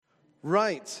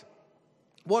Right.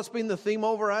 What's been the theme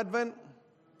over Advent?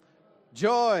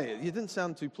 Joy. You didn't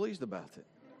sound too pleased about it.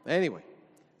 Anyway,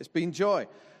 it's been joy.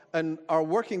 And our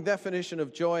working definition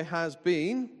of joy has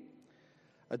been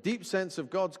a deep sense of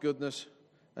God's goodness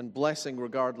and blessing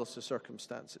regardless of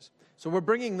circumstances. So we're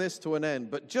bringing this to an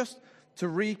end. But just to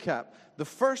recap, the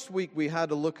first week we had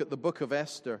a look at the book of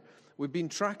Esther. We've been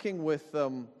tracking with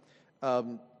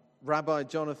Rabbi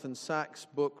Jonathan Sacks'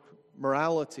 book,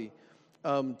 Morality.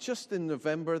 Just in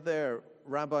November there,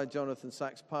 Rabbi Jonathan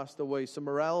Sacks passed away, so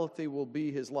Morality will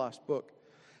be his last book.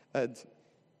 And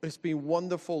it's been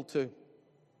wonderful to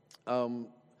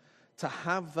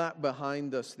have that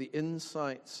behind us, the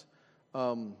insights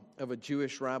of a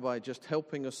Jewish rabbi just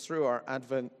helping us through our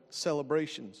Advent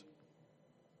celebrations.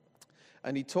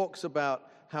 And he talks about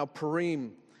how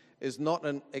Purim is not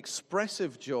an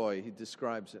expressive joy, he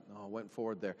describes it. Oh, I went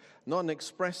forward there. Not an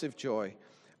expressive joy,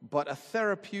 but a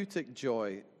therapeutic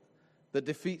joy that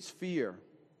defeats fear.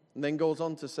 And then goes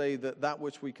on to say that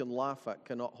which we can laugh at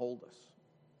cannot hold us.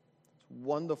 It's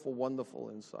wonderful, wonderful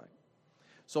insight.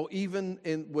 So even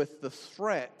with the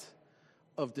threat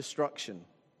of destruction,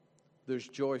 there's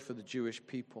joy for the Jewish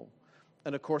people.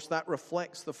 And of course that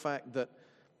reflects the fact that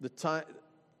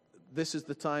this is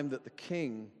the time that the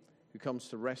King who comes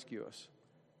to rescue us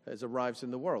arrives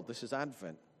in the world. This is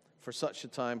Advent for such a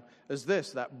time as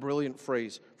this, that brilliant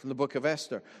phrase from the book of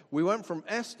Esther. We went from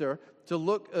Esther to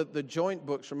look at the joint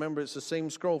books. Remember, it's the same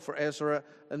scroll for Ezra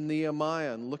and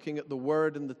Nehemiah, and looking at the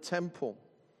word in the temple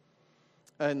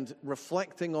and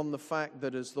reflecting on the fact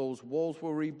that as those walls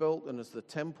were rebuilt and as the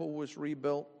temple was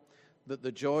rebuilt, that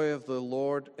the joy of the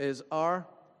Lord is our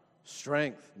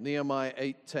strength. Nehemiah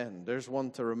 8:10. There's one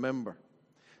to remember.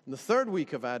 In the third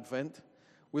week of Advent,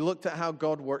 we looked at how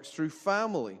God works through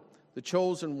family, the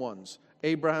chosen ones,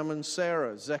 Abraham and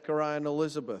Sarah, Zechariah and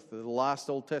Elizabeth, the last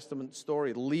Old Testament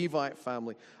story, the Levite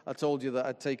family. I told you that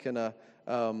I'd taken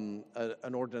an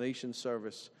ordination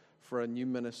service for a new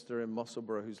minister in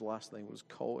Musselburgh whose last name was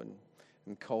Cohen,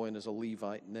 and Cohen is a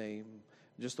Levite name.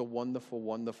 Just a wonderful,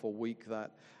 wonderful week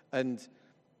that. And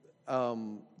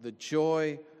the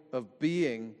joy of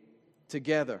being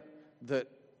together, that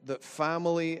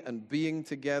family and being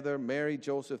together, Mary,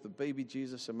 Joseph, the baby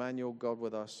Jesus, Emmanuel, God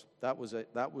with us, that was it.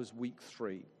 That was week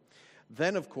 3.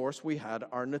 Then, of course, we had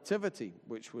our Nativity,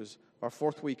 which was our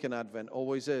 4th week in Advent,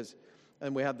 always is.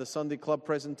 And we had the Sunday Club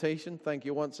presentation. Thank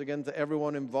you once again to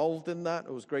everyone involved in that.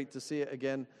 It was great to see it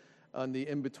again on the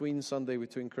in-between Sunday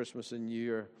between Christmas and New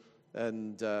Year.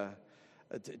 And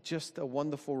just a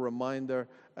wonderful reminder,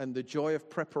 and the joy of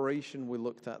preparation we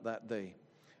looked at that day,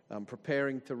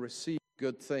 preparing to receive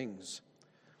good things.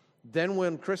 Then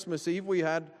when Christmas Eve, we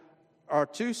had our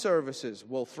 2 services,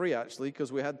 well 3 actually,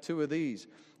 because we had 2 of these.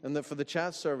 And that for the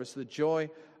chat service, the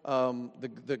joy,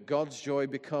 that God's joy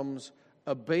becomes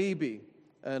a baby,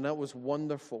 and that was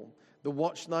wonderful. The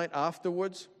watch night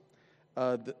afterwards,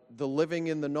 the living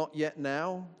in the not yet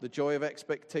now, the joy of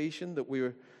expectation, that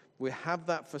we have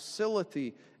that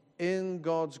facility in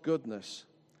God's goodness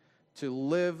to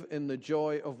live in the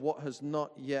joy of what has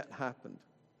not yet happened.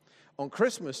 On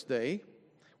Christmas Day,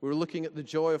 we were looking at the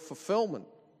joy of fulfillment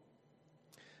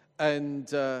and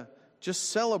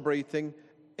just celebrating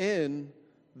in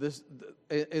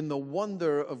the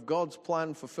wonder of God's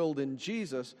plan fulfilled in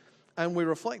Jesus. And we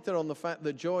reflected on the fact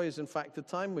that joy is in fact a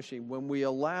time machine. When we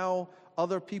allow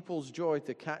other people's joy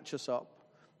to catch us up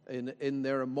in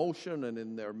their emotion and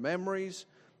in their memories,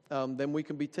 then we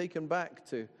can be taken back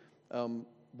to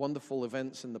wonderful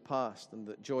events in the past, and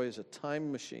that joy is a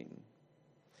time machine.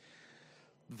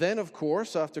 Then, of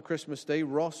course, after Christmas Day,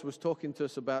 Ross was talking to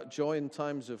us about joy in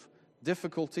times of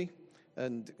difficulty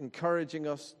and encouraging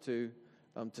us to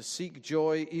seek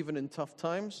joy even in tough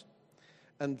times.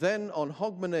 And then on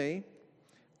Hogmanay,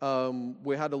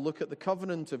 we had a look at the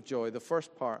covenant of joy, the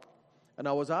first part. And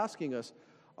I was asking us,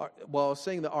 I was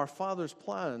saying that our Father's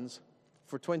plans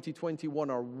for 2021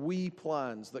 are we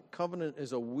plans, that covenant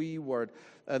is a we word,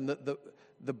 and that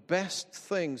the best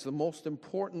things, the most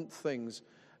important things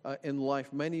in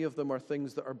life, many of them are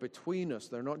things that are between us.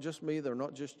 They're not just me, they're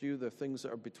not just you, they're things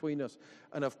that are between us.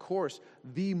 And of course,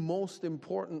 the most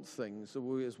important things,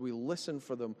 as we listen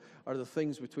for them, are the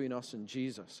things between us and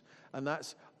Jesus. And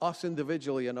that's us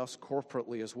individually and us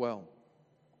corporately as well.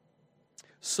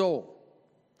 So,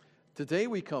 today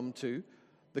we come to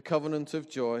the covenant of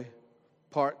joy,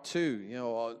 part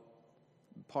 2.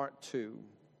 Part 2.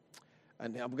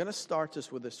 And I'm going to start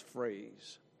us with this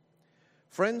phrase.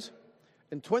 Friends,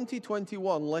 in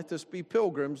 2021, let us be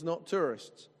pilgrims, not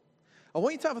tourists. I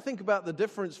want you to have a think about the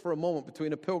difference for a moment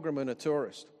between a pilgrim and a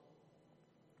tourist.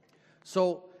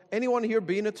 So, anyone here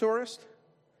been a tourist?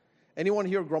 Anyone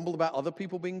here grumbled about other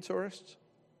people being tourists?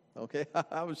 Okay,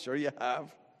 I'm sure you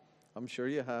have. I'm sure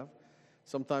you have.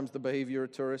 Sometimes the behavior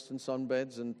of tourists in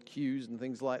sunbeds and queues and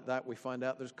things like that, we find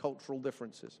out there's cultural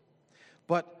differences.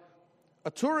 But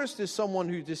a tourist is someone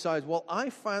who decides, well, I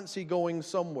fancy going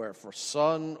somewhere for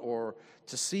sun or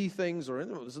to see things, or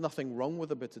there's nothing wrong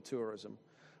with a bit of tourism.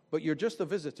 But you're just a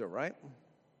visitor, right?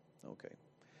 Okay.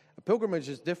 A pilgrimage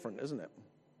is different, isn't it?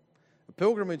 A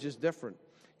pilgrimage is different.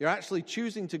 You're actually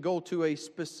choosing to go to a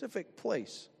specific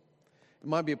place. It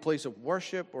might be a place of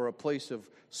worship or a place of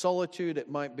solitude. It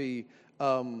might be,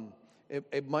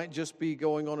 it might just be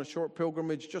going on a short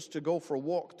pilgrimage just to go for a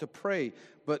walk, to pray.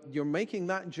 But you're making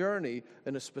that journey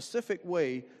in a specific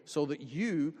way so that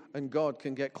you and God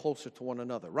can get closer to one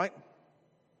another, right?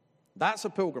 That's a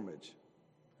pilgrimage.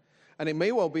 And it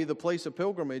may well be the place of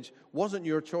pilgrimage wasn't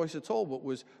your choice at all, but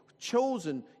was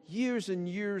chosen years and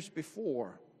years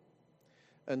before.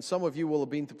 And some of you will have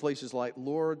been to places like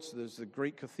Lourdes. There's the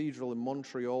great cathedral in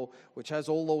Montreal, which has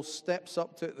all those steps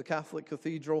up to the Catholic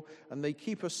cathedral, and they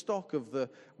keep a stock of the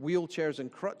wheelchairs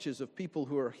and crutches of people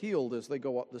who are healed as they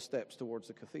go up the steps towards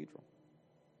the cathedral.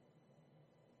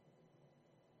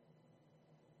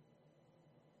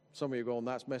 Some of you are going,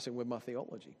 that's messing with my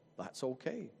theology. That's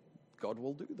okay. God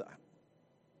will do that.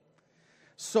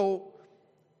 So,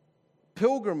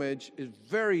 pilgrimage is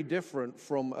very different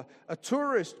from a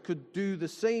tourist could do the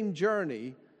same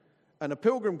journey and a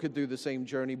pilgrim could do the same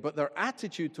journey, but their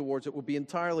attitude towards it would be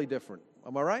entirely different.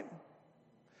 Am I right?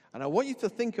 And I want you to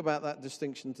think about that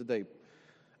distinction today.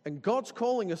 And God's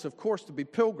calling us, of course, to be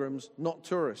pilgrims, not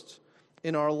tourists,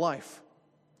 in our life.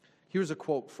 Here's a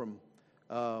quote from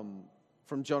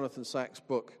Jonathan Sacks'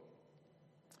 book.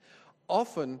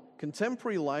 Often,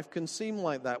 contemporary life can seem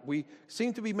like that. We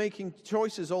seem to be making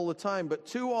choices all the time, but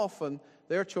too often,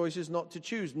 their choice is not to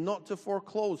choose, not to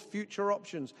foreclose future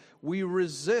options. We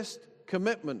resist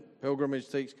commitment. Pilgrimage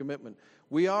takes commitment.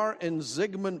 We are in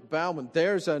Zygmunt Bauman.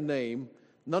 There's a name.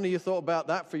 None of you thought about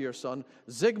that for your son.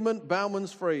 Zygmunt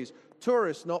Bauman's phrase,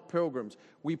 tourists, not pilgrims.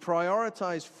 We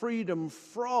prioritize freedom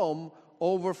from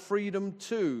over freedom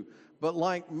to. But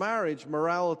like marriage,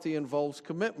 morality involves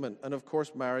commitment. And of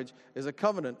course, marriage is a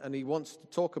covenant. And he wants to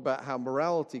talk about how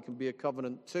morality can be a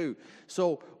covenant too.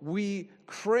 So we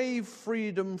crave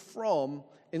freedom from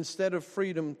instead of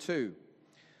freedom to.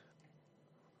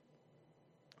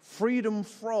 Freedom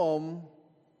from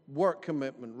work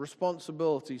commitment,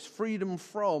 responsibilities. Freedom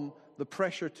from the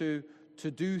pressure to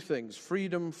do things.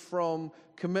 Freedom from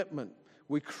commitment.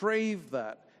 We crave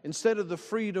that. Instead of the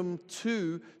freedom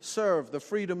to serve, the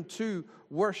freedom to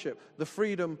worship, the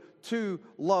freedom to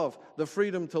love, the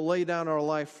freedom to lay down our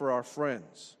life for our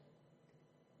friends.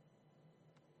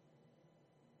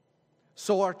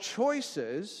 So our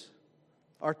choices,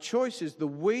 the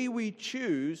way we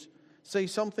choose, say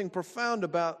something profound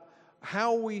about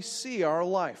how we see our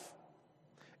life.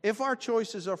 If our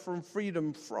choices are from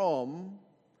freedom from,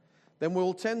 then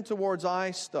we'll tend towards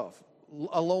I stuff,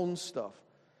 alone stuff.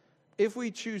 If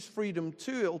we choose freedom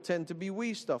to, it'll tend to be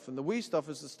we stuff. And the we stuff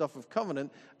is the stuff of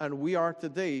covenant. And we are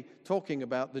today talking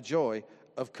about the joy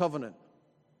of covenant.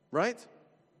 Right?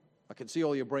 I can see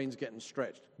all your brains getting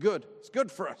stretched. Good. It's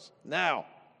good for us. Now,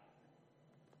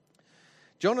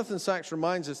 Jonathan Sacks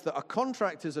reminds us that a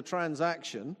contract is a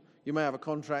transaction. You may have a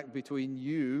contract between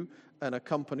you and a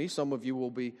company. Some of you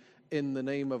will be in the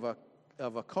name of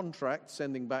a contract,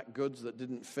 sending back goods that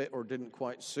didn't fit or didn't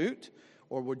quite suit,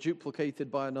 or were duplicated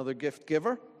by another gift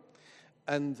giver.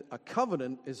 And a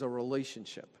covenant is a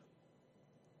relationship.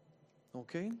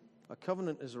 Okay? A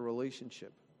covenant is a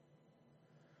relationship.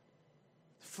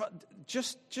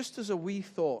 Just as a wee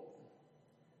thought,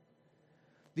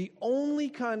 the only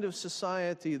kind of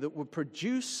society that would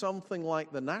produce something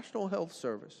like the National Health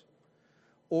Service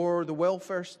or the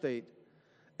welfare state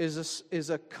is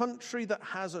a country that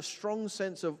has a strong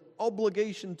sense of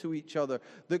obligation to each other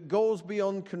that goes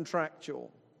beyond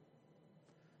contractual.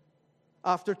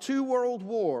 After 2 world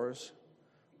wars,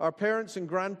 our parents' and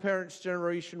grandparents'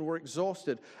 generation were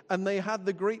exhausted, and they had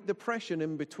the Great Depression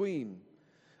in between.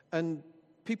 And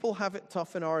people have it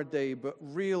tough in our day, but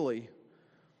really,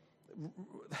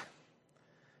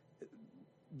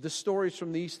 the stories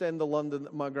from the East End of London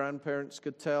that my grandparents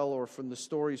could tell, or from the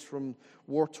stories from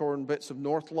war-torn bits of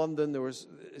North London,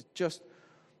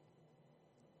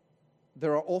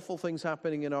 there are awful things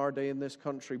happening in our day in this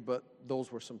country, but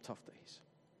those were some tough days.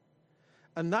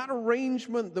 And that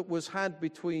arrangement that was had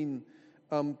between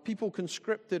people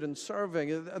conscripted and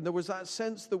serving, and there was that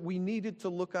sense that we needed to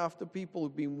look after people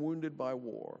who've been wounded by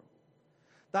war.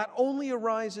 That only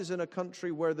arises in a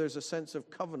country where there's a sense of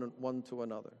covenant one to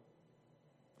another.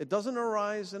 It doesn't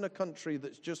arise in a country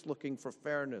that's just looking for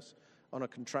fairness on a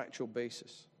contractual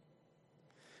basis.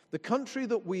 The country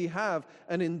that we have,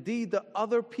 and indeed that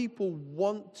other people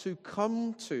want to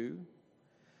come to,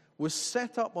 was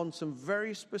set up on some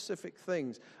very specific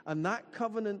things. And that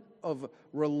covenant of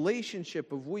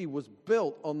relationship of we was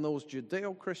built on those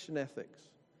Judeo-Christian ethics,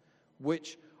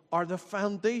 which are the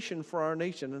foundation for our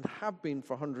nation and have been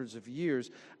for hundreds of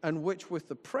years, and which with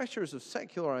the pressures of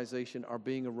secularization are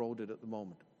being eroded at the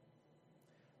moment.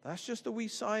 That's just a wee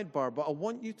sidebar, but I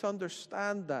want you to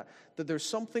understand that there's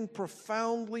something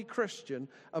profoundly Christian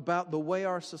about the way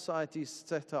our society is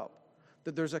set up,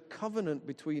 that there's a covenant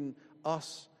between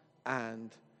us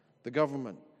and the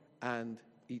government and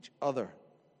each other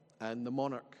and the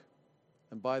monarch.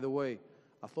 And by the way,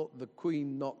 I thought the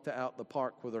Queen knocked it out the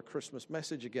park with her Christmas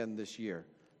message again this year.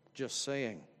 Just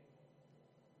saying.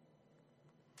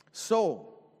 So,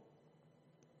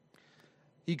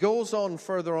 he goes on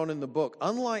further on in the book.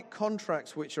 Unlike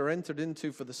contracts which are entered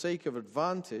into for the sake of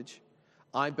advantage,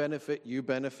 I benefit, you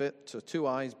benefit, so two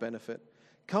eyes benefit.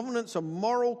 Covenants are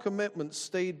moral commitments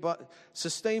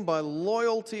sustained by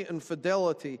loyalty and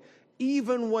fidelity,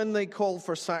 even when they call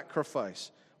for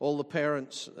sacrifice. All the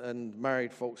parents and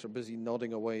married folks are busy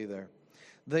nodding away there.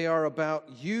 They are about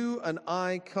you and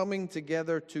I coming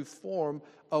together to form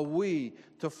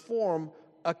to form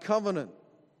a covenant.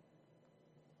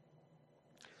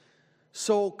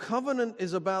 So covenant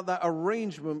is about that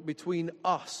arrangement between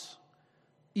us,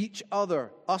 each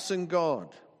other, us and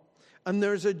God. And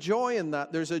there's a joy in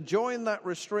that. There's a joy in that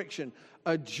restriction.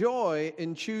 A joy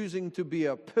in choosing to be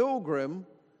a pilgrim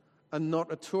and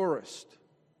not a tourist.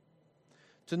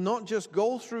 To not just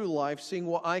go through life seeing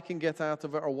what I can get out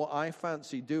of it or what I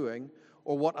fancy doing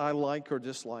or what I like or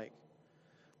dislike.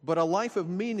 But a life of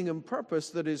meaning and purpose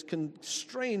that is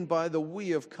constrained by the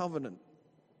we of covenant.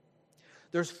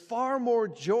 There's far more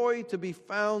joy to be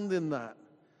found in that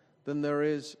than there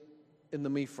is in the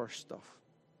me first stuff.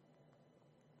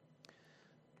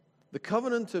 The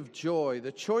covenant of joy,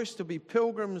 the choice to be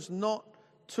pilgrims, not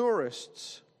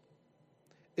tourists,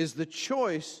 is the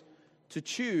choice to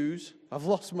choose, I've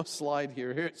lost my slide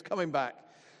here, it's coming back,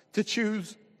 to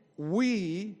choose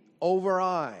we over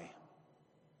I.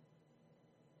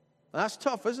 That's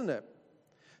tough, isn't it?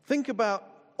 Think about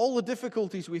all the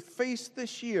difficulties we faced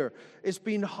this year. It's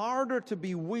been harder to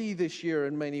be we this year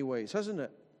in many ways, hasn't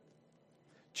it?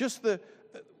 Just the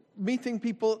meeting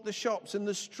people at the shops, in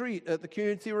the street, at the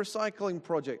community recycling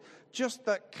project. Just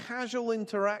that casual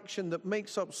interaction that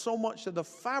makes up so much of the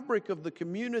fabric of the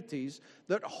communities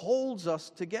that holds us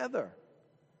together.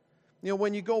 You know,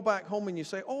 when you go back home and you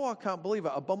say, oh, I can't believe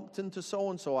it, I bumped into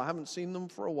so-and-so, I haven't seen them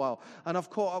for a while, and I've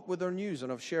caught up with their news,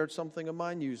 and I've shared something of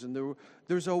my news, and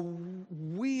there's a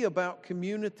we about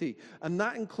community, and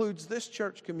that includes this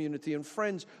church community. And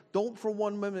friends, don't for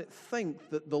one minute think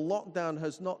that the lockdown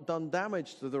has not done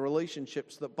damage to the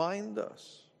relationships that bind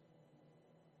us.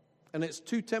 And it's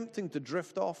too tempting to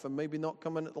drift off and maybe not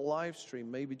come in at the live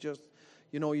stream, maybe just,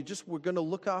 we're going to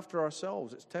look after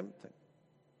ourselves. It's tempting.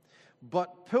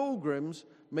 But pilgrims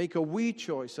make a we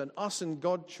choice, an us and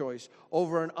God choice,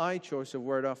 over an I choice of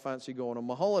where do I fancy going on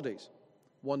my holidays.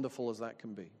 Wonderful as that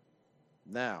can be.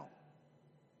 Now,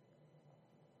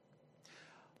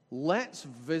 let's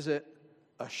visit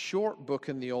a short book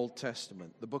in the Old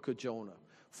Testament, the book of Jonah.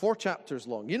 4 chapters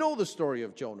long. You know the story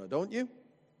of Jonah, don't you?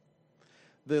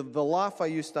 The laugh I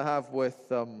used to have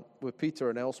with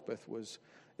Peter and Elspeth was,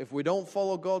 if we don't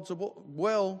follow God's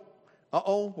will,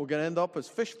 we're going to end up as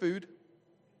fish food.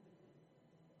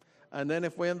 And then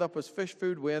if we end up as fish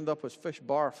food, we end up as fish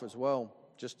barf as well.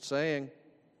 Just saying.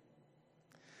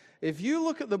 If you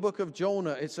look at the book of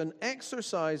Jonah, it's an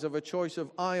exercise of a choice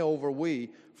of I over we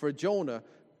for Jonah,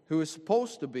 who is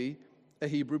supposed to be a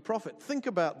Hebrew prophet. Think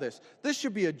about this. This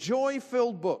should be a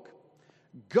joy-filled book.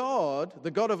 God,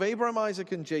 the God of Abraham,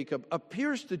 Isaac, and Jacob,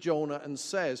 appears to Jonah and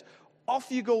says, off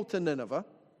you go to Nineveh,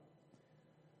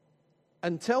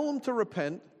 and tell them to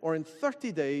repent, or in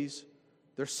 30 days,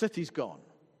 their city's gone.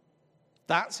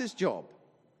 That's his job.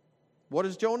 What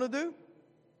does Jonah do?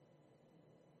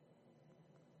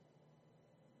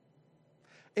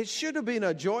 It should have been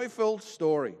a joy-filled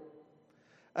story.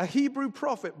 A Hebrew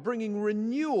prophet bringing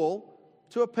renewal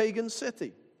to a pagan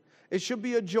city. It should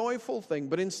be a joyful thing,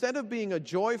 but instead of being a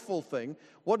joyful thing,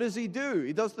 what does he do?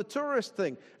 He does the tourist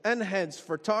thing and heads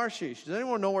for Tarshish. Does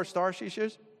anyone know where Tarshish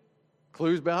is?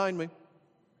 Clues behind me.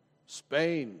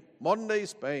 Spain, modern-day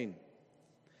Spain.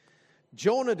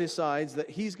 Jonah decides that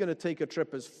he's going to take a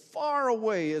trip as far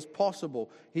away as possible.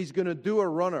 He's going to do a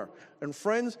runner. And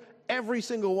friends, every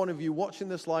single one of you watching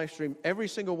this live stream, every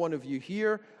single one of you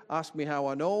here, ask me how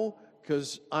I know,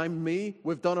 because I'm me.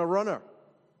 We've done a runner.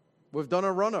 We've done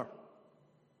a runner.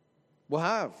 We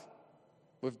have.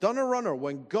 We've done a runner.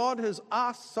 When God has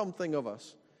asked something of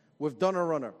us, we've done a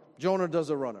runner. Jonah does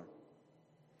a runner.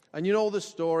 And you know the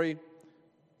story.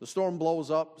 The storm blows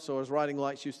up, so as Riding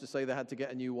Lights used to say, they had to get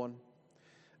a new one.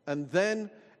 And then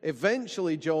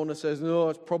eventually Jonah says, no,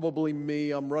 it's probably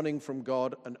me. I'm running from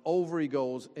God. And over he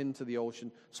goes into the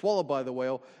ocean, swallowed by the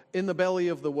whale. In the belly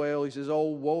of the whale, he says, oh,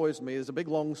 woe is me. There's a big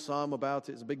long psalm about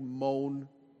it. It's a big moan.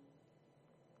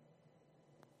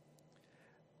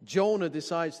 Jonah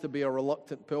decides to be a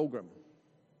reluctant pilgrim.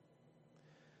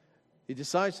 He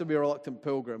decides to be a reluctant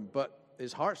pilgrim, but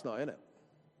his heart's not in it.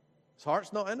 His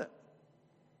heart's not in it.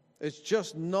 It's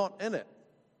just not in it.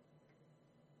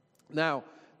 Now,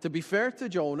 to be fair to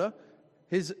Jonah,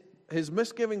 his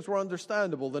misgivings were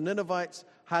understandable. The Ninevites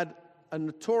had a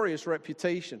notorious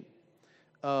reputation.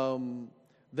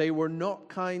 They were not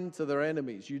kind to their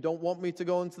enemies. You don't want me to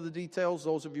go into the details.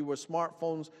 Those of you with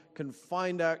smartphones can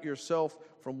find out yourself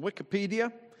from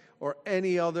Wikipedia or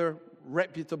any other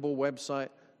reputable website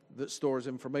that stores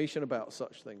information about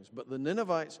such things. But the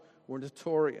Ninevites were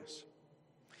notorious.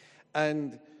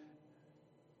 And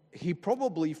he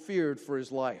probably feared for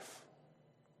his life.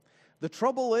 The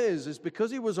trouble is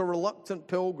because he was a reluctant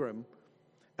pilgrim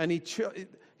and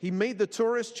he made the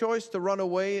tourist choice to run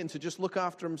away and to just look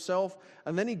after himself,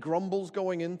 and then he grumbles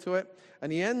going into it,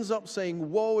 and he ends up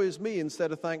saying, woe is me,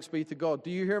 instead of thanks be to God. Do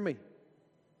you hear me?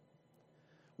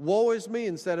 Woe is me,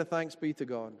 instead of thanks be to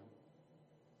God.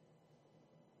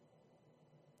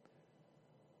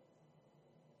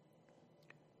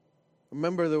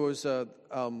 Remember there was the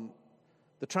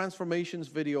Transformations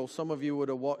video some of you would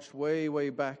have watched way, way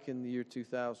back in the year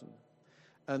 2000.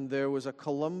 And there was a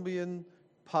Colombian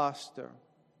pastor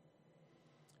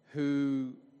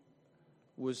who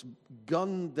was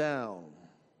gunned down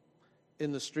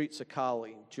in the streets of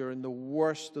Cali during the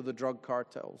worst of the drug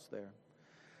cartels there.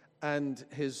 And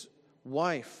his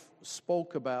wife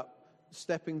spoke about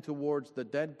stepping towards the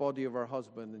dead body of her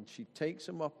husband, and she takes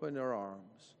him up in her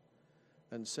arms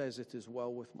and says, it is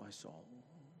well with my soul.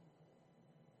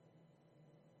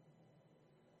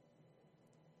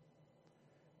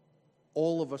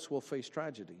 All of us will face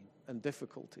tragedy and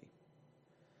difficulty.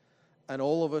 And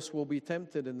all of us will be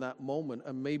tempted in that moment,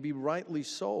 and maybe rightly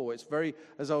so. It's very,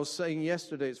 as I was saying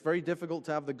yesterday, it's very difficult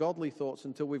to have the godly thoughts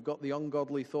until we've got the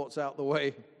ungodly thoughts out the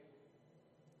way.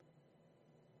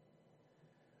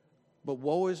 But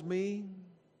woe is me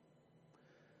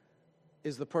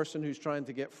is the person who's trying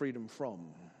to get freedom from.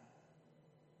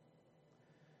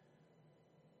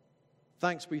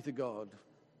 Thanks be to God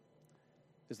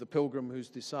is the pilgrim who's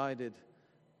decided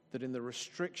that in the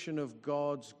restriction of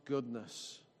God's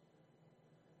goodness,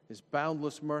 His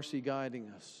boundless mercy guiding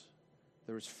us,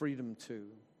 there is freedom too.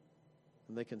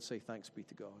 And they can say thanks be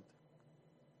to God.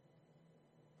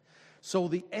 So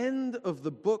the end of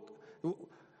the book,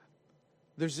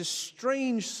 there's this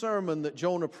strange sermon that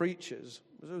Jonah preaches.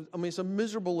 I mean, it's a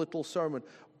miserable little sermon.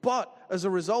 But as a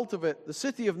result of it, the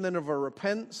city of Nineveh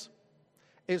repents.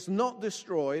 It's not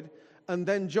destroyed. And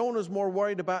then Jonah's more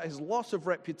worried about his loss of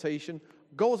reputation,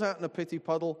 goes out in a pity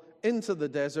puddle into the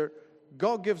desert.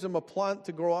 God gives him a plant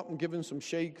to grow up and give him some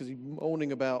shade because he's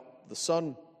moaning about the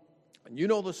sun. And you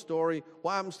know the story.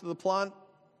 What happens to the plant?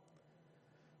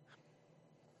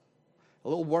 A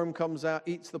little worm comes out,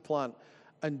 eats the plant.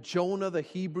 And Jonah, the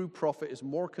Hebrew prophet, is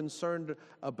more concerned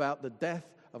about the death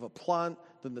of a plant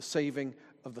than the saving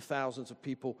of the thousands of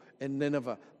people in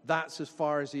Nineveh. That's as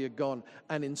far as he had gone.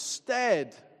 And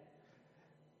instead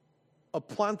of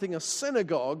planting a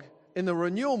synagogue in the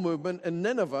renewal movement in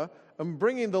Nineveh and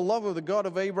bringing the love of the God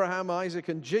of Abraham, Isaac,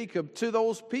 and Jacob to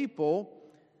those people,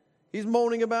 he's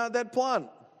moaning about that plant.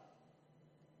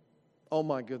 Oh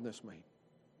my goodness me.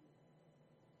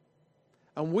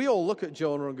 And we all look at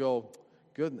Jonah and go,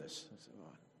 goodness,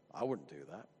 I wouldn't do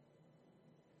that.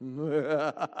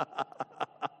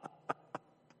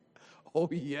 Oh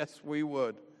yes, we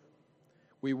would.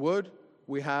 We would,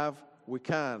 we have, we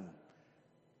can.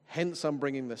 Hence, I'm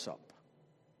bringing this up.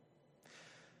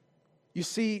 You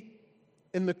see,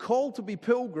 in the call to be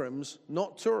pilgrims,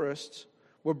 not tourists,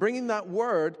 we're bringing that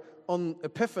word on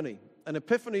Epiphany. And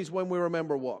Epiphany is when we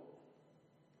remember what?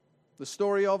 The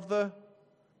story of the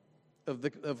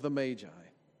Magi.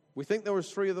 We think there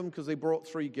was 3 of them because they brought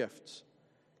 3 gifts.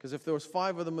 Because if there was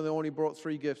 5 of them and they only brought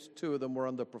 3 gifts, 2 of them were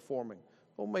underperforming.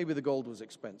 Well, maybe the gold was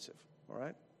expensive, all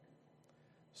right?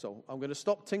 So I'm going to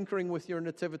stop tinkering with your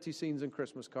nativity scenes and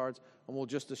Christmas cards, and we'll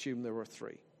just assume there were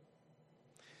 3.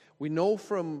 We know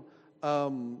from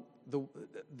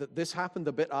that this happened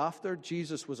a bit after.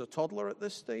 Jesus was a toddler at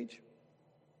this stage.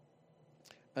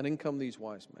 And in come these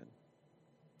wise men.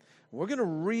 We're going to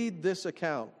read this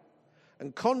account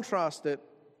and contrast it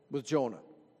with Jonah.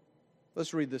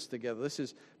 Let's read this together. This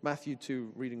is Matthew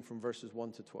 2, reading from verses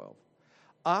 1 to 12.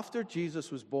 After Jesus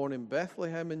was born in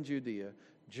Bethlehem in Judea,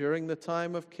 during the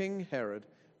time of King Herod,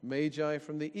 Magi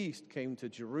from the east came to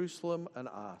Jerusalem and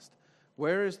asked,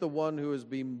 "Where is the one who has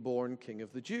been born King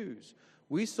of the Jews?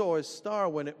 We saw his star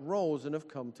when it rose and have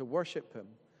come to worship him."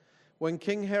 When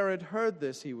King Herod heard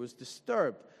this, he was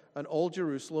disturbed, and all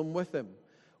Jerusalem with him.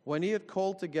 When he had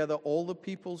called together all the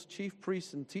people's chief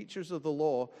priests and teachers of the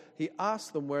law, he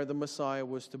asked them where the Messiah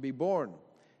was to be born.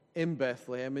 "In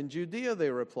Bethlehem in Judea," they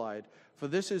replied, "for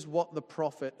this is what the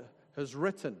prophet has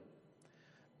written.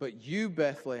 But you,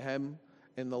 Bethlehem,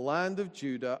 in the land of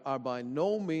Judah, are by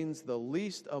no means the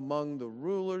least among the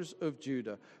rulers of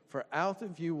Judah, for out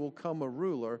of you will come a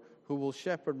ruler who will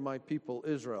shepherd my people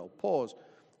Israel." Pause.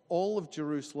 All of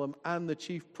Jerusalem and the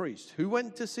chief priests. Who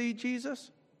went to see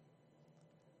Jesus?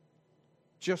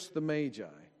 Just the Magi.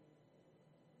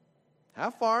 How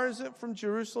far is it from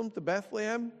Jerusalem to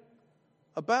Bethlehem?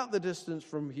 About the distance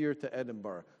from here to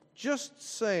Edinburgh. Just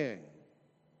saying.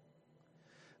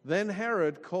 Then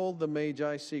Herod called the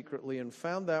Magi secretly and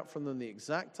found out from them the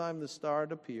exact time the star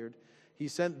had appeared. He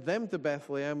sent them to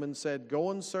Bethlehem and said, "Go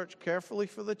and search carefully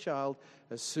for the child.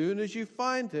 As soon as you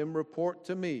find him, report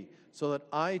to me, so that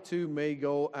I too may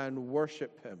go and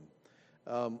worship him."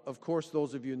 Of course,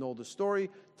 those of you who know the story,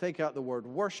 take out the word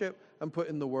worship and put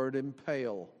in the word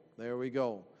impale. There we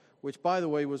go. Which, by the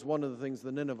way, was one of the things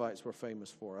the Ninevites were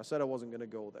famous for. I said I wasn't going to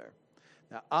go there.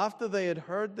 Now, after they had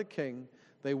heard the king,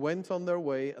 they went on their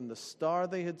way, and the star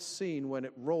they had seen when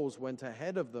it rose went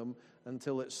ahead of them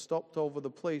until it stopped over the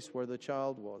place where the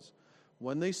child was.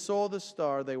 When they saw the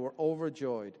star, they were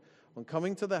overjoyed. On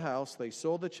coming to the house, they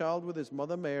saw the child with his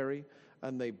mother Mary,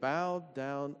 and they bowed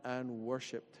down and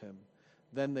worshipped him.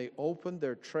 Then they opened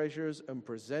their treasures and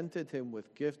presented him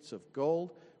with gifts of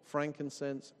gold,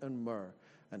 frankincense, and myrrh.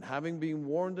 And having been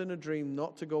warned in a dream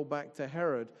not to go back to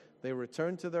Herod, they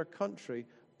returned to their country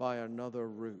by another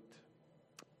route.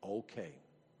 Okay.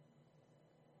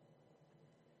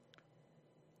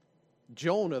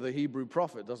 Jonah, the Hebrew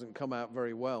prophet, doesn't come out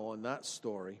very well in that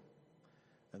story.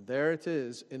 And there it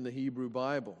is in the Hebrew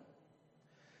Bible.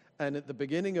 And at the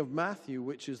beginning of Matthew,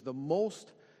 which is the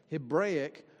most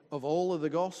Hebraic of all of the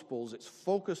Gospels, it's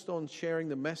focused on sharing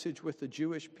the message with the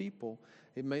Jewish people.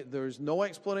 There's no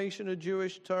explanation of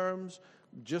Jewish terms,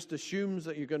 just assumes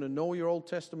that you're going to know your Old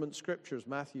Testament scriptures.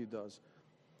 Matthew does.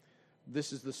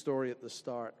 This is the story at the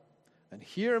start. And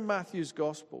here in Matthew's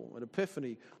Gospel, at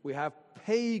Epiphany, we have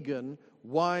pagan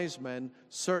wise men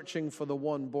searching for the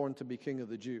one born to be King of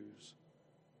the Jews.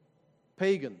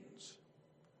 Pagans.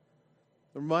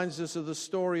 It reminds us of the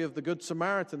story of the Good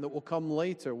Samaritan that will come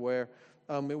later, where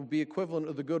it will be equivalent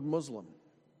of the good Muslim.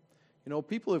 You know,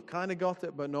 people who've kind of got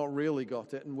it, but not really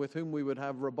got it, and with whom we would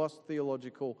have robust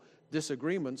theological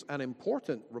disagreements, and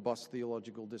important robust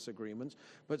theological disagreements,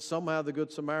 but somehow the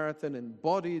Good Samaritan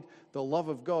embodied the love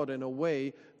of God in a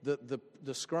way that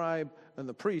the scribe and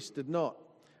the priest did not.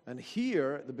 And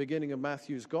here, at the beginning of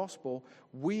Matthew's Gospel,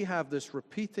 we have this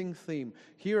repeating theme.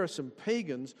 Here are some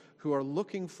pagans who are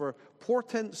looking for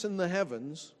portents in the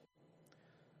heavens,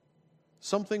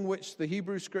 something which the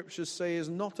Hebrew Scriptures say is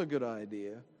not a good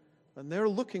idea, and they're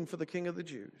looking for the King of the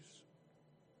Jews.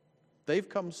 They've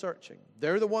come searching.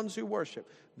 They're the ones who worship.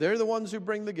 They're the ones who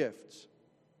bring the gifts.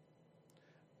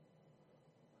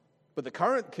 But the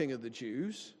current King of the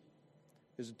Jews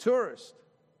is a tourist.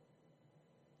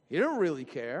 He don't really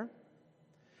care.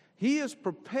 He is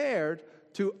prepared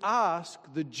to ask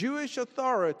the Jewish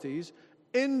authorities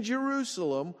in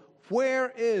Jerusalem,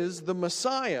 where is the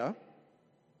Messiah,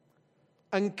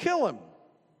 and kill him.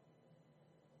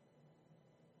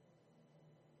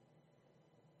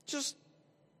 Just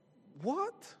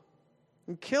what?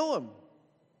 And kill him.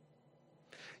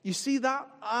 You see, that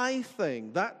I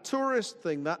thing, that tourist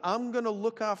thing, that I'm going to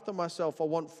look after myself,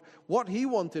 what he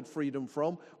wanted freedom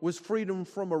from was freedom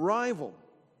from a rival.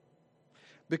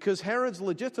 Because Herod's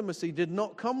legitimacy did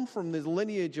not come from the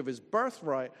lineage of his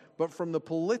birthright, but from the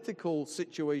political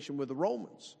situation with the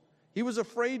Romans. He was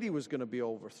afraid he was going to be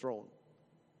overthrown.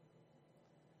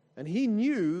 And he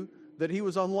knew that he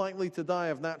was unlikely to die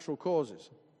of natural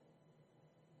causes.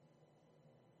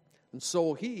 And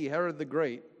so he, Herod the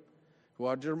Great, who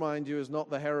I'd remind you is not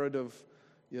the Herod of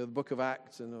the book of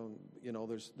Acts, and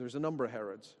there's a number of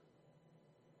Herods.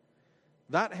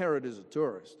 That Herod is a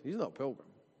tourist. He's not a pilgrim.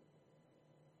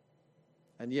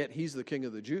 And yet he's the King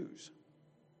of the Jews.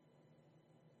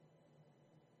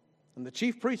 And the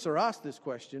chief priests are asked this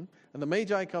question, and the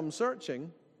Magi come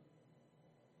searching,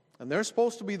 and they're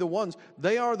supposed to be the ones.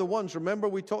 They are the ones. Remember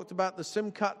we talked about the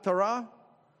Simchat Torah?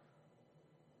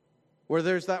 where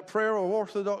there's that prayer of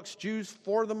Orthodox Jews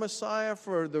for the Messiah,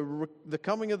 for the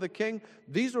coming of the King.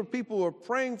 These are people who are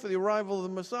praying for the arrival of the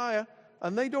Messiah,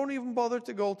 and they don't even bother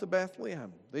to go to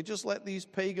Bethlehem. They just let these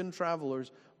pagan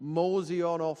travelers mosey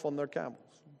on off on their camels.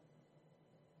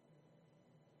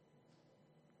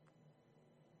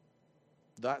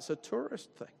 That's a tourist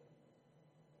thing.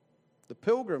 The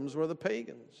pilgrims were the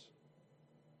pagans.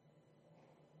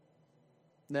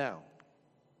 Now,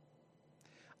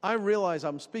 I realize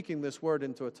I'm speaking this word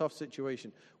into a tough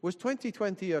situation. Was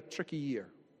 2020 a tricky year?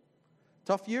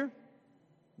 Tough year?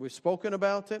 We've spoken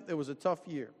about it. It was a tough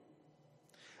year.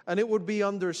 And it would be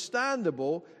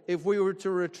understandable if we were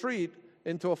to retreat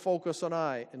into a focus on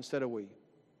I instead of we.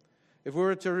 If we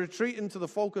were to retreat into the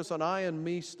focus on I and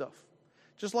me stuff.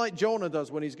 Just like Jonah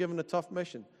does when he's given a tough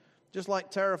mission. Just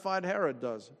like terrified Herod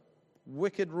does.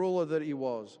 Wicked ruler that he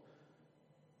was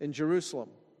in Jerusalem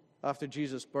after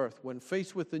Jesus' birth, when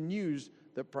faced with the news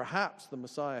that perhaps the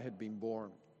Messiah had been born.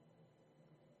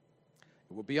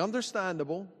 It would be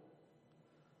understandable,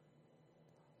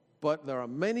 but there are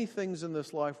many things in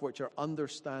this life which are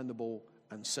understandable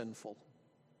and sinful.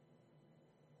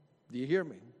 Do you hear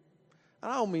me?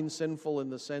 And I don't mean sinful in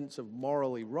the sense of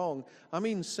morally wrong. I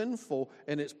mean sinful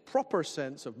in its proper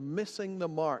sense of missing the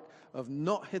mark, of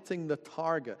not hitting the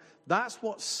target. That's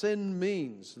what sin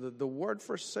means. The word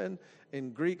for sin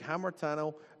in Greek,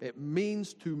 hamartano, it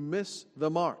means to miss the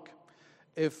mark.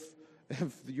 If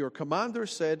your commander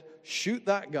said, shoot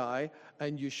that guy,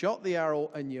 and you shot the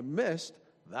arrow and you missed,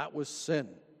 that was sin.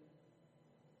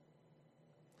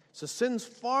 So sin's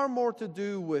far more to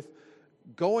do with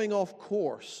going off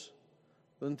course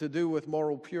than to do with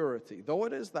moral purity, though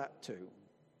it is that too.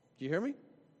 Do you hear me?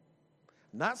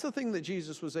 And that's the thing that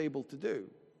Jesus was able to do.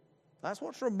 That's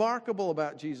what's remarkable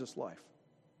about Jesus' life.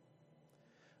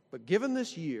 But given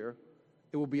this year,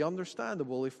 it will be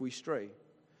understandable if we stray,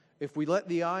 if we let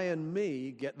the I and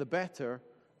me get the better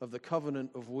of the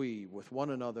covenant of we with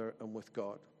one another and with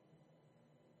God.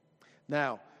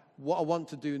 Now, what I want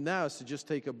to do now is to just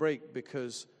take a break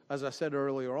because, as I said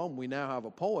earlier on, we now have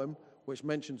a poem which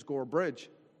mentions Gore Bridge.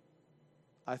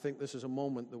 I think this is a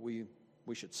moment that we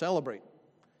should celebrate.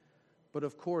 But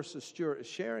of course, as Stuart is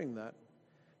sharing that,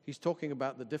 he's talking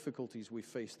about the difficulties we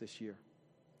faced this year.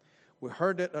 We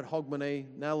heard it at Hogmanay,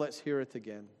 now let's hear it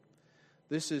again.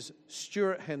 This is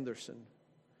Stuart Henderson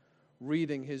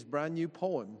reading his brand new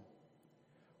poem,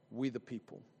 We the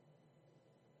People.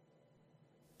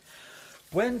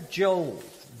 When Joel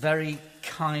very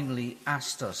kindly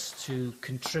asked us to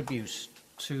contribute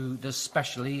to this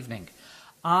special evening,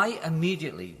 I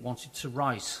immediately wanted to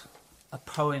write a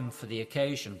poem for the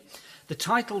occasion. The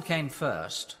title came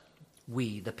first,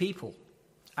 We the People,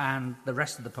 and the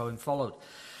rest of the poem followed.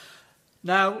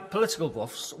 Now, political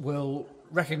buffs will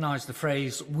recognise the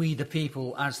phrase We the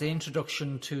People as the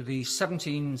introduction to the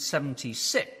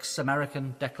 1776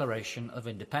 American Declaration of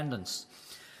Independence.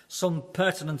 Some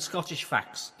pertinent Scottish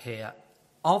facts here.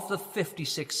 Of the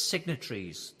 56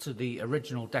 signatories to the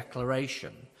original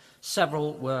declaration,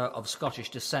 several were of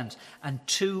Scottish descent, and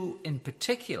two in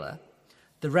particular,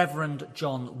 the Reverend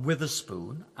John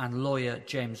Witherspoon and lawyer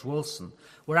James Wilson,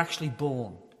 were actually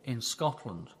born in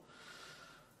Scotland.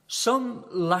 Some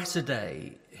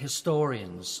latter-day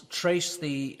historians trace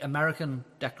the American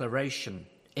Declaration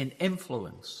in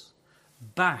influence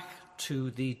back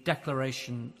to the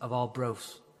Declaration of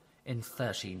Arbroath in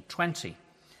 1320.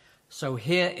 So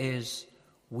here is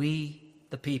We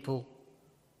the People,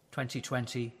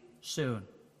 2020, soon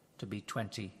to be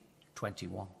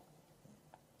 2021.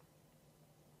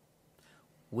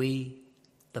 We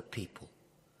the people,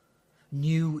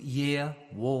 new year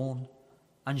worn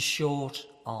and short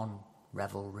on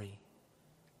revelry.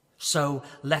 So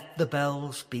let the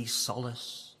bells be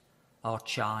solace, our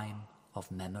chime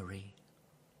of memory.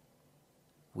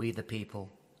 We the people,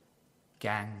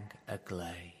 gang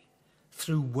agley,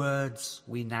 through words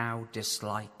we now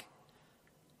dislike,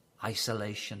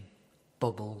 isolation,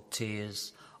 bubble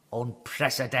tears,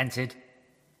 unprecedented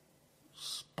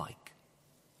spike.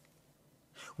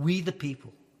 We the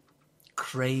people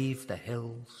crave the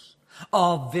hills,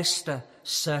 our vista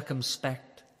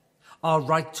circumspect, our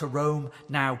right to roam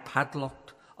now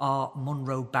padlocked, our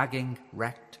Munro bagging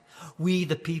wrecked. We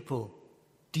the people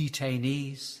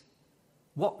detainees.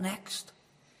 What next?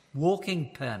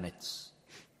 Walking permits,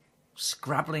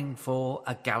 scrabbling for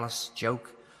a gallus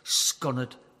joke,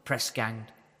 scunnered,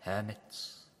 press-ganged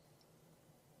hermits.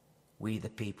 We the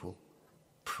people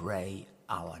pray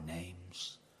our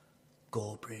names,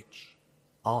 Gorebridge,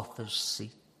 Arthur's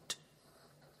Seat,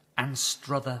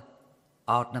 Anstruther,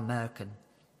 Ardnamurchan,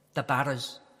 the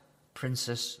Barras,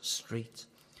 Princess Street.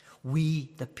 We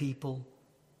the people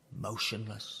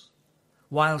motionless,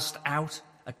 whilst out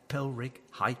at Pilrig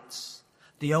Heights,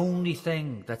 the only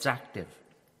thing that's active,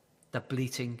 the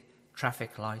bleating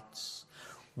traffic lights,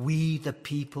 we the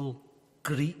people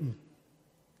greeting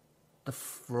the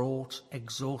fraught,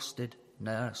 exhausted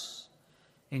nurse,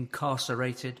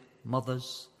 incarcerated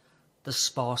mothers, the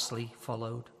sparsely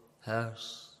followed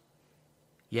hearse.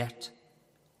 Yet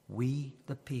we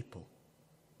the people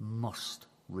must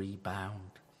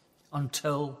rebound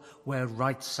until we're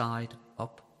right side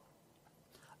up,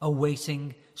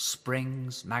 awaiting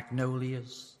spring's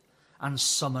magnolias and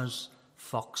summer's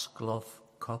foxglove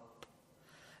cup.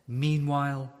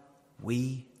 Meanwhile,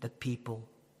 we the people,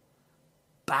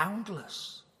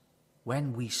 boundless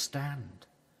when we stand,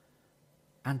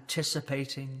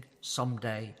 anticipating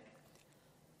someday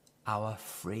our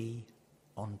free,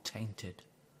 untainted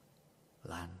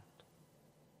land.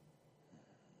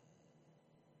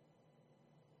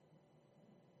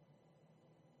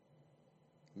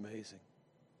 Amazing.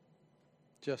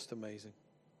 Just amazing.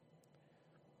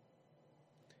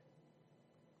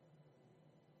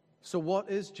 So what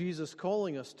is Jesus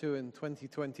calling us to in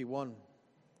 2021?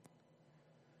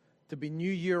 To be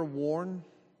New Year worn?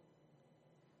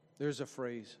 There's a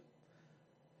phrase.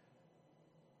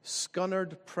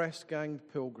 Scunnered, press-ganged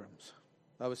pilgrims.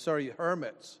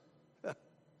 Hermits.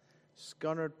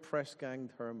 Scunnered,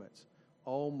 press-ganged hermits.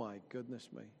 Oh my goodness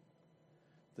me.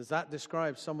 Does that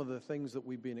describe some of the things that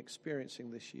we've been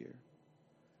experiencing this year?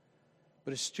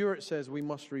 But as Stuart says, we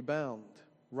must rebound,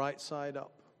 right side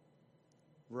up.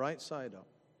 Right side up.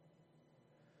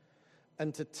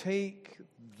 And to take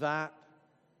that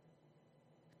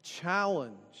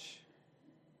challenge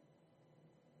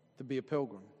to be a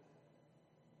pilgrim.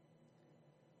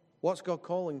 What's God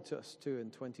calling to us to in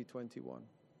 2021?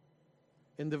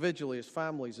 Individually, as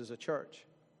families, as a church,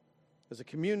 as a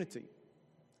community.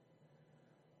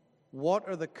 What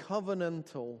are the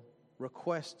covenantal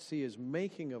requests He is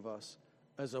making of us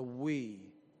as a we,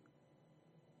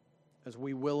 as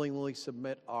we willingly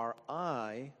submit our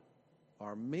I,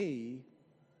 our me,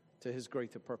 to His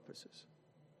greater purposes?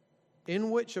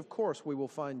 In which, of course, we will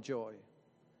find joy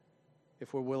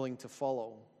if we're willing to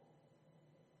follow.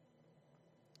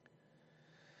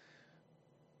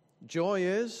 Joy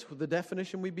is, the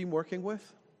definition we've been working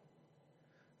with,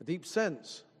 a deep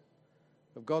sense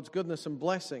of God's goodness and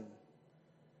blessing,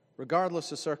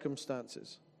 regardless of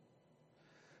circumstances.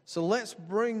 So let's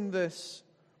bring this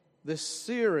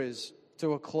series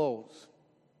to a close.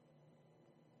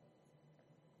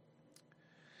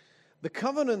 The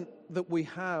covenant that we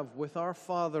have with our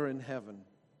Father in heaven,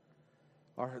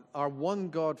 our one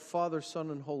God, Father,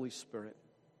 Son, and Holy Spirit,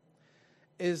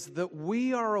 is that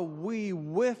we are a we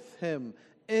with Him,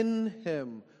 in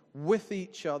Him, with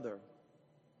each other.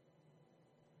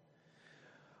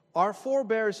 Our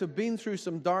forebears have been through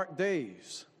some dark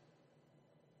days.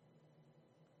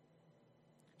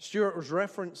 Stuart was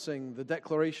referencing the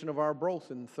Declaration of Arbroath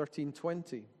in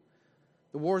 1320,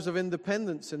 the Wars of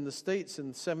Independence in the States in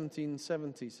the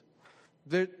 1770s.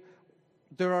 There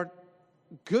are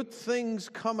good things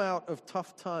come out of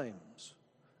tough times.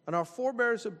 And our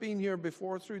forebears have been here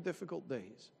before through difficult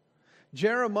days.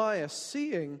 Jeremiah,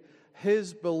 seeing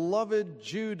his beloved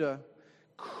Judah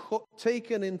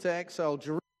taken into exile,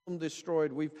 Jerusalem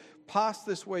destroyed. We've passed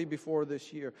this way before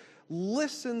this year.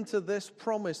 Listen to this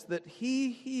promise that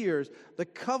he hears, the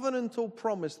covenantal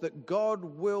promise that God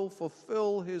will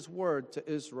fulfill His word to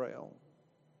Israel.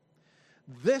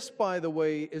 This, by the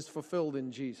way, is fulfilled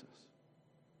in Jesus.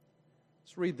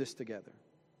 Let's read this together.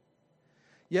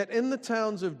 Yet in the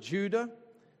towns of Judah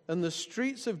and the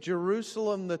streets of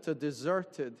Jerusalem that are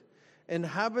deserted,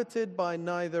 inhabited by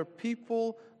neither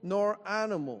people nor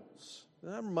animals.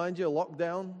 Does that remind you of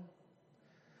lockdown?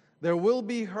 There will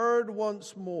be heard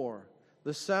once more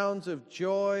the sounds of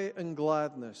joy and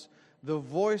gladness, the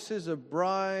voices of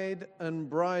bride and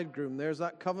bridegroom. There's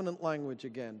that covenant language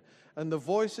again. And the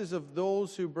voices of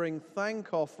those who bring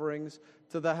thank offerings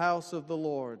to the house of the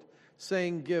Lord,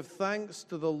 saying, "Give thanks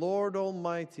to the Lord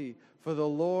Almighty, for the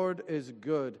Lord is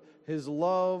good. His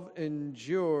love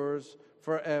endures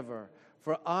forever.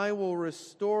 For I will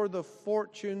restore the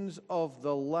fortunes of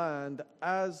the land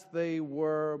as they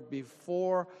were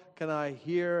before." Can I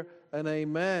hear an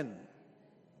amen?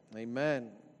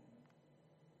 Amen.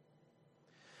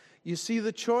 You see,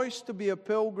 the choice to be a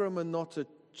pilgrim and not a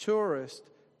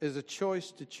tourist is a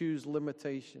choice to choose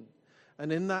limitation.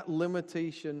 And in that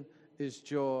limitation is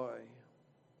joy.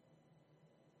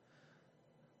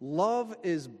 Love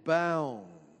is bound,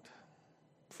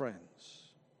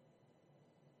 friends.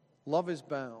 Love is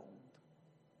bound.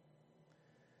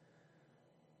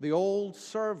 The old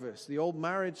service, the old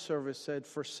marriage service said,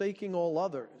 forsaking all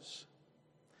others.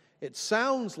 It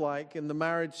sounds like in the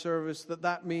marriage service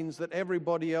that means that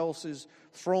everybody else is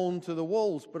thrown to the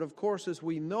wolves. But of course, as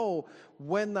we know,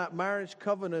 when that marriage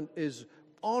covenant is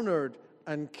honored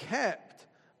and kept,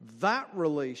 that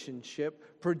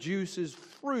relationship produces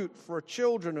fruit for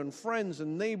children and friends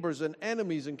and neighbors and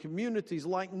enemies and communities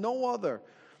like no other.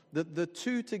 That the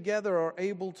two together are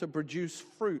able to produce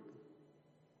fruit.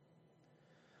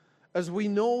 As we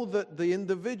know that the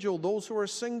individual, those who are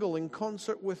single in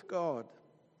concert with God,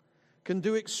 can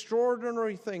do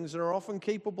extraordinary things and are often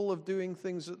capable of doing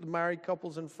things that the married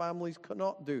couples and families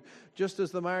cannot do, just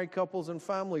as the married couples and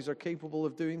families are capable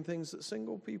of doing things that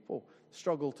single people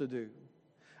struggle to do.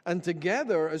 And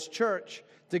together as church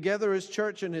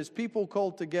and His people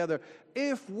called together,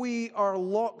 if we are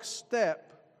lockstep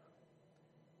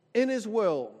in His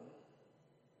will,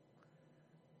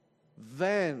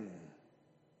 then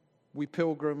we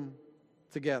pilgrim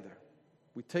together.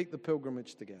 We take the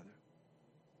pilgrimage together.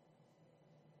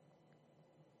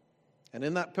 And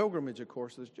in that pilgrimage, of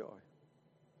course, there's joy.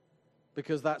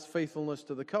 Because that's faithfulness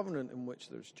to the covenant in which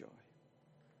there's joy.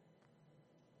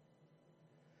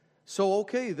 So,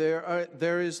 okay,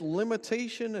 there is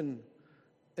limitation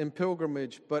in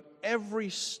pilgrimage, but every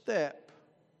step,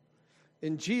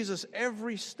 in Jesus,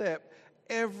 every step,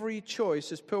 every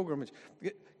choice is pilgrimage.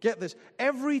 Get this,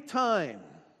 every time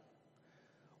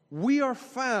we are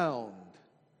found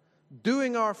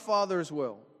doing our Father's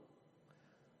will,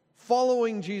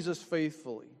 following Jesus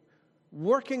faithfully,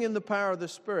 working in the power of the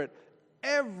Spirit,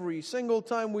 every single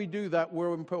time we do that,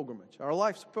 we're in pilgrimage. Our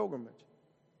life's a pilgrimage.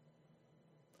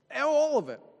 All of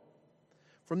it.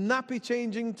 From nappy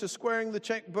changing to squaring the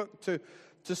checkbook to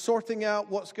sorting out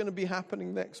what's going to be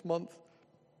happening next month,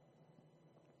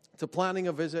 to planning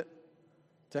a visit,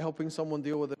 to helping someone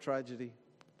deal with a tragedy.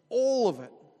 All of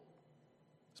it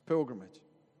is pilgrimage.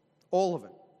 All of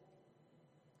it.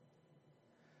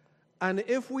 And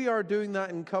if we are doing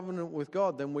that in covenant with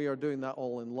God, then we are doing that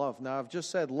all in love. Now, I've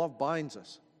just said love binds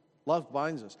us. Love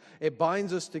binds us. It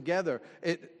binds us together.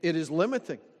 It is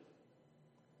limiting.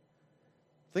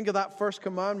 Think of that first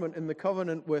commandment in the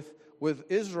covenant with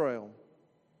Israel.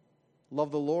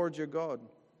 Love the Lord your God.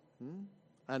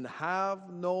 And have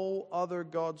no other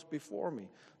gods before me.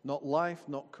 Not life,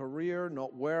 not career,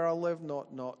 not where I live,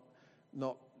 not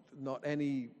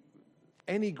any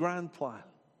grand plan.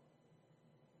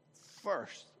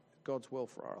 First, God's will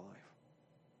for our life.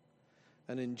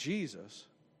 And in Jesus,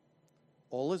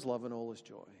 all is love and all is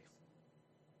joy.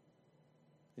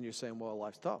 And you're saying, well,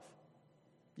 life's tough.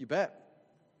 You bet.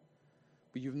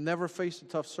 But you've never faced a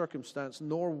tough circumstance,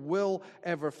 nor will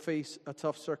ever face a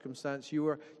tough circumstance.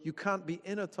 You can't be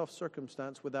in a tough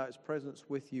circumstance without His presence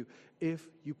with you if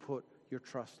you put your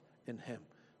trust in Him,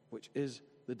 which is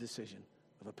the decision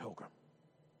of a pilgrim.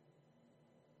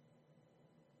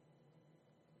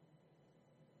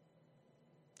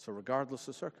 So regardless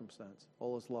of circumstance,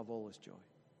 all is love, all is joy.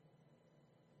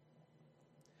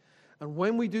 And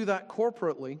when we do that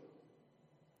corporately,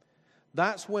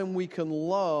 that's when we can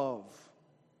love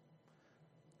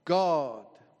God.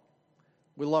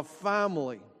 We love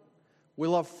family. We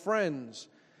love friends.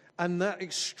 And that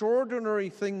extraordinary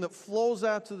thing that flows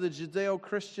out of the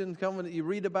Judeo-Christian covenant, you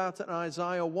read about it in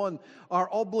Isaiah 1,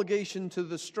 our obligation to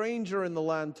the stranger in the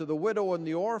land, to the widow and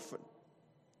the orphan.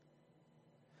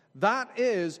 That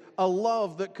is a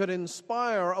love that could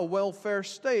inspire a welfare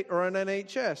state or an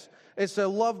NHS. It's a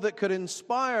love that could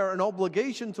inspire an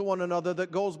obligation to one another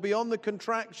that goes beyond the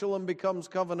contractual and becomes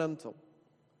covenantal.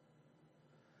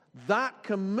 That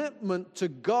commitment to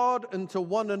God and to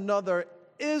one another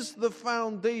is the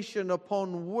foundation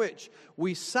upon which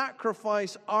we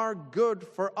sacrifice our good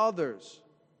for others.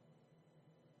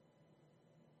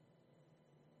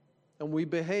 And we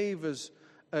behave as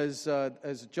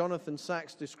Jonathan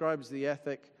Sacks describes the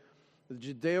ethic, the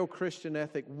Judeo-Christian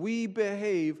ethic, we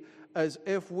behave as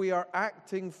if we are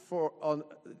acting for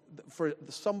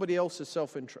somebody else's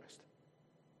self-interest.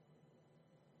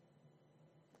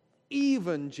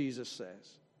 Even, Jesus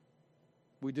says,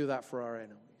 we do that for our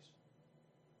enemies.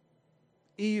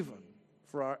 Even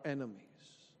for our enemies.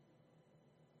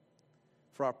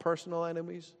 For our personal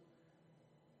enemies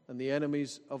and the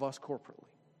enemies of us corporately.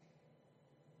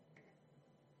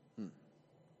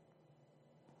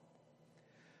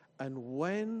 And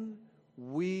when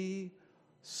we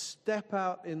step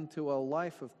out into a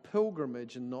life of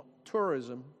pilgrimage and not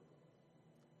tourism,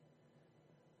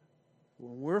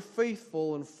 when we're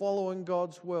faithful and following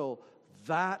God's will,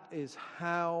 that is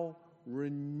how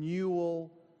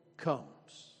renewal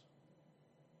comes.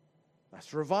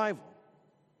 That's revival.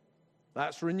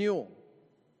 That's renewal.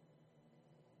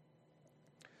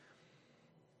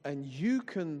 And you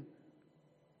can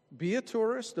be a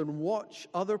tourist and watch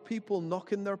other people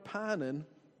knocking their pan in,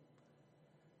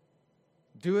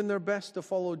 doing their best to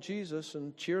follow Jesus,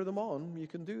 and cheer them on. You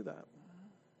can do that.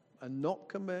 And not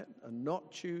commit, and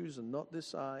not choose, and not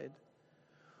decide.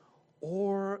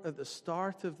 Or at the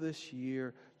start of this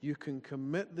year, you can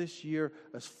commit this year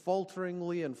as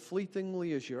falteringly and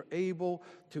fleetingly as you're able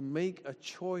to make a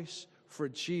choice for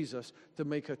Jesus, to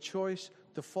make a choice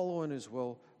to follow in His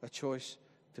will, a choice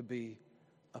to be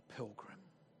a pilgrim.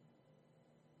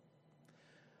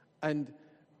 And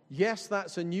yes,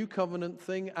 that's a new covenant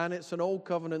thing, and it's an old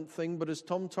covenant thing, but as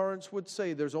Tom Torrance would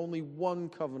say, there's only one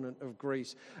covenant of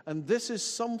grace. And this is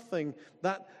something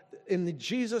that in the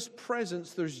Jesus'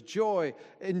 presence, there's joy.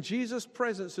 In Jesus'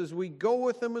 presence, as we go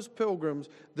with Him as pilgrims,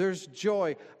 there's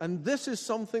joy. And this is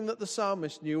something that the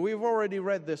psalmist knew. We've already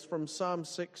read this from Psalm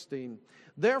 16.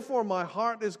 Therefore my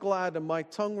heart is glad and my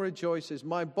tongue rejoices.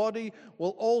 My body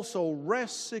will also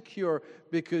rest secure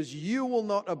because you will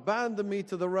not abandon me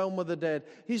to the realm of the dead.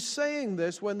 He's saying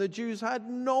this when the Jews had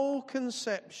no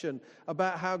conception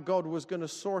about how God was going to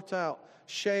sort out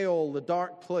Sheol, the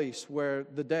dark place where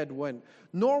the dead went.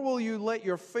 Nor will you let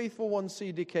your faithful one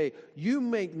see decay. You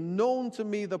make known to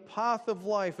me the path of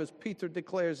life, as Peter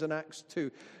declares in Acts 2.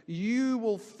 You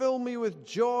will fill me with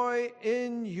joy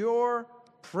in your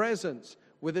presence,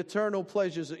 with eternal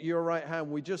pleasures at your right hand.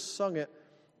 We just sung it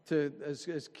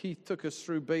as Keith took us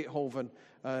through Beethoven,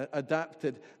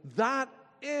 adapted. That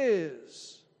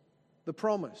is the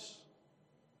promise.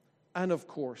 And of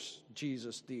course,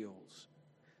 Jesus deals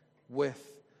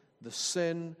with the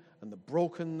sin and the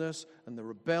brokenness and the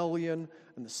rebellion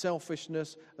and the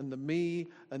selfishness and the me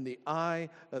and the I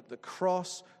at the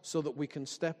cross, so that we can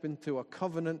step into a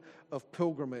covenant of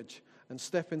pilgrimage and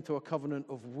step into a covenant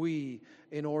of we,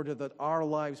 in order that our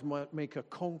lives might make a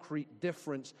concrete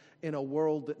difference in a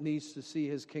world that needs to see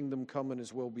His kingdom come and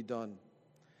His will be done.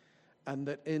 And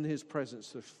that in His presence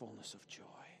there's fullness of joy.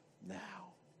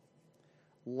 Now,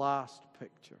 last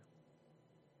picture.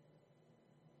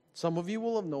 Some of you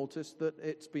will have noticed that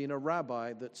it's been a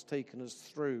rabbi that's taken us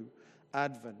through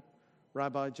Advent,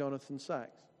 Rabbi Jonathan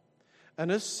Sacks.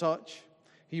 And as such,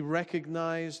 he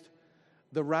recognized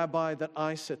the rabbi that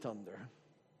I sit under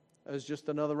as just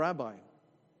another rabbi,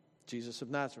 Jesus of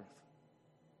Nazareth.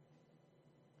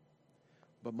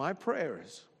 But my prayer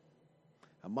is,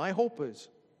 and my hope is,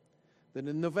 that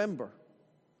in November,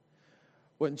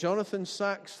 when Jonathan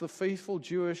Sacks, the faithful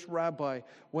Jewish rabbi,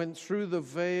 went through the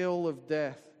veil of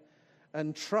death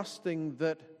and trusting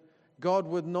that God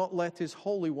would not let His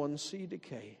Holy One see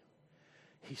decay,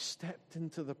 he stepped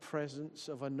into the presence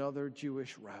of another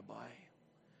Jewish rabbi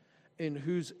in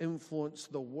whose influence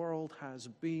the world has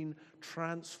been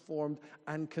transformed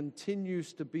and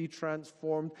continues to be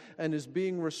transformed and is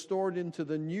being restored into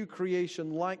the new creation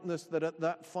likeness that at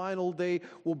that final day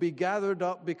will be gathered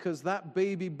up, because that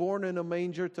baby born in a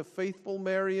manger to faithful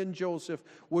Mary and Joseph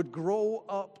would grow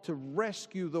up to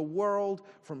rescue the world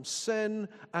from sin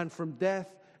and from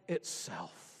death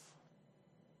itself.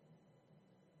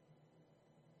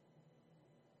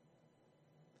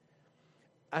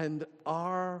 And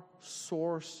our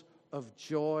source of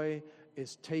joy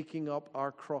is taking up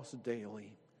our cross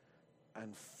daily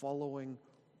and following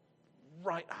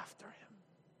right after Him.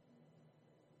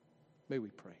 May we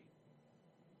pray.